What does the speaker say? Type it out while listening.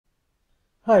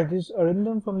Hi, this is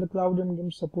Arindam from the Cloud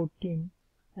MDM support team,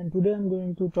 and today I'm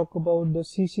going to talk about the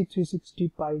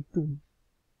CC360 Pi tool.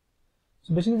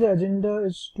 So basically the agenda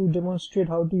is to demonstrate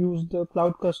how to use the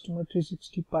Cloud Customer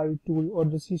 360 Pi tool or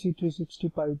the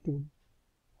CC360 Pi tool.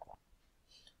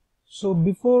 So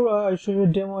before I show you a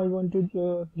demo, I want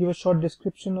to give a short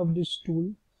description of this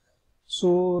tool.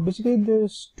 So basically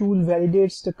this tool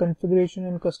validates the configuration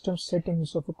and custom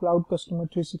settings of a Cloud Customer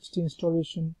 360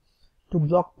 installation to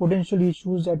block potential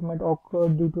issues that might occur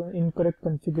due to an incorrect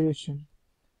configuration.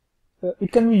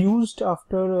 It can be used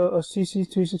after a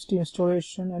CC360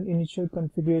 installation and initial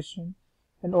configuration,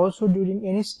 and also during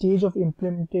any stage of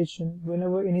implementation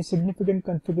whenever any significant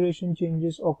configuration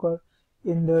changes occur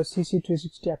in the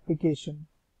CC360 application.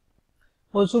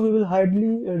 Also, we will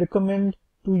highly recommend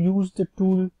to use the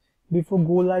tool before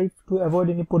go live to avoid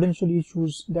any potential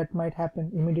issues that might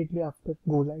happen immediately after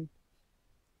go live.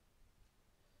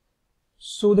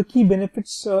 So the key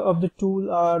benefits of the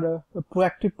tool are a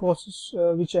proactive process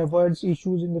which avoids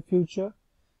issues in the future.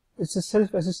 It's a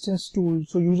self-assistance tool,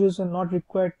 so users are not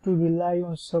required to rely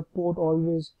on support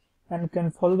always and can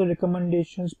follow the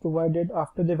recommendations provided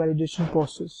after the validation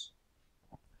process.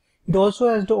 It also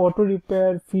has the auto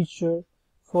repair feature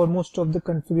for most of the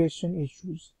configuration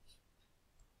issues.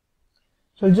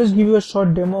 So I'll just give you a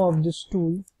short demo of this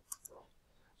tool.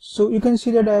 So you can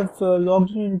see that I have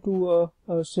logged into a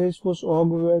Salesforce org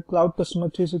where Cloud Customer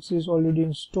 360 is already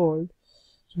installed.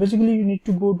 So basically you need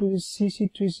to go to the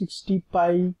CC360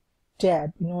 Pi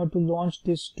tab in order to launch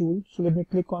this tool. So let me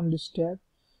click on this tab.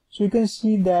 So you can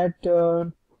see that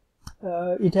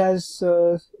it has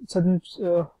certain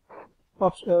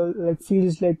like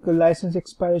fields like license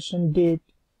expiration date,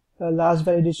 last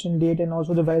validation date, and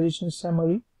also the validation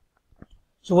summary.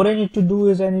 So what I need to do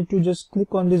is I need to just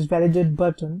click on this validate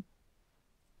button,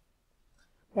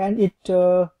 and it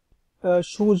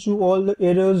shows you all the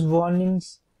errors,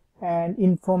 warnings, and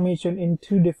information in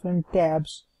 3 different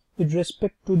tabs with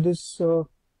respect to this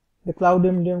the Cloud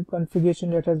MDM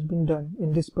configuration that has been done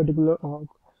in this particular org.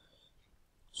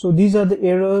 So these are the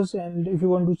errors, and if you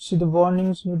want to see the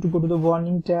warnings, you need to go to the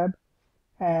warning tab,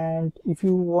 and if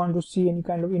you want to see any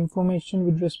kind of information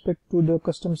with respect to the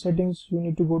custom settings, you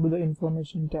need to go to the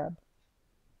information tab.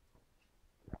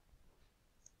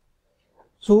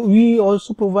 So we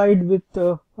also provide with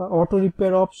auto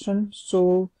repair option.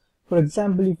 So for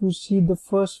example, if you see the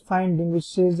first finding which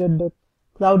says that the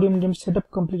Cloud MDM setup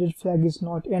completed flag is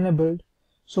not enabled,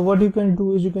 so what you can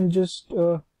do is you can just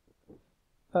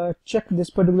check this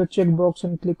particular checkbox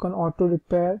and click on auto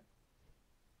repair.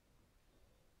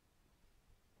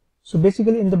 So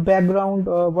basically in the background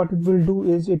what it will do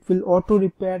is it will auto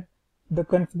repair the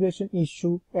configuration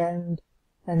issue, and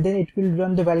then it will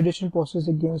run the validation process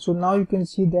again. So now you can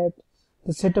see that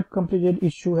the setup completed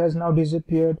issue has now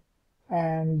disappeared,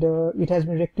 and it has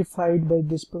been rectified by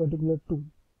this particular tool.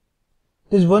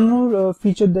 There's one more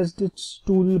feature that this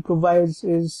tool provides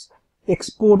is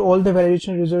export all the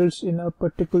validation results in a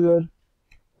particular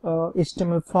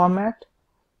HTML format.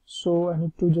 So I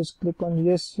need to just click on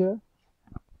yes here.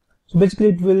 So basically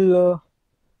it will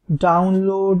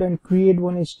download and create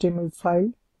one HTML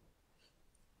file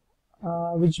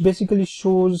which basically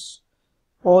shows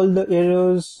all the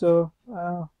errors,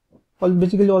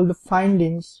 basically all the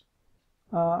findings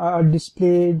are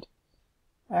displayed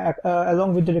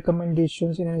along with the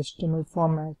recommendations in an HTML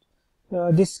format.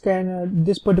 This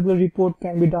particular report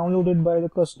can be downloaded by the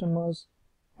customers,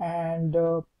 and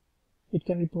it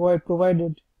can be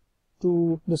provided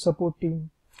to the support team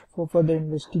for further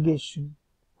investigation.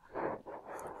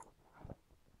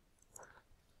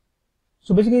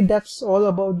 So basically that's all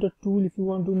about the tool. If you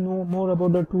want to know more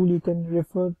about the tool, you can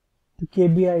refer to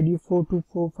KBID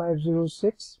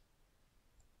 424506.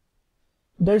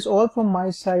 That's all from my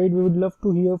side. We would love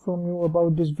to hear from you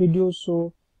about this video.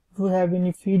 So if you have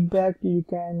any feedback, you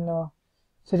can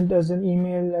send us an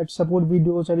email at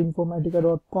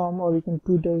supportvideos@informatica.com, or you can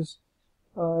tweet us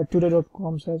at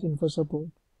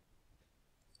twitter.com/infosupport.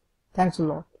 Thanks a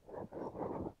lot.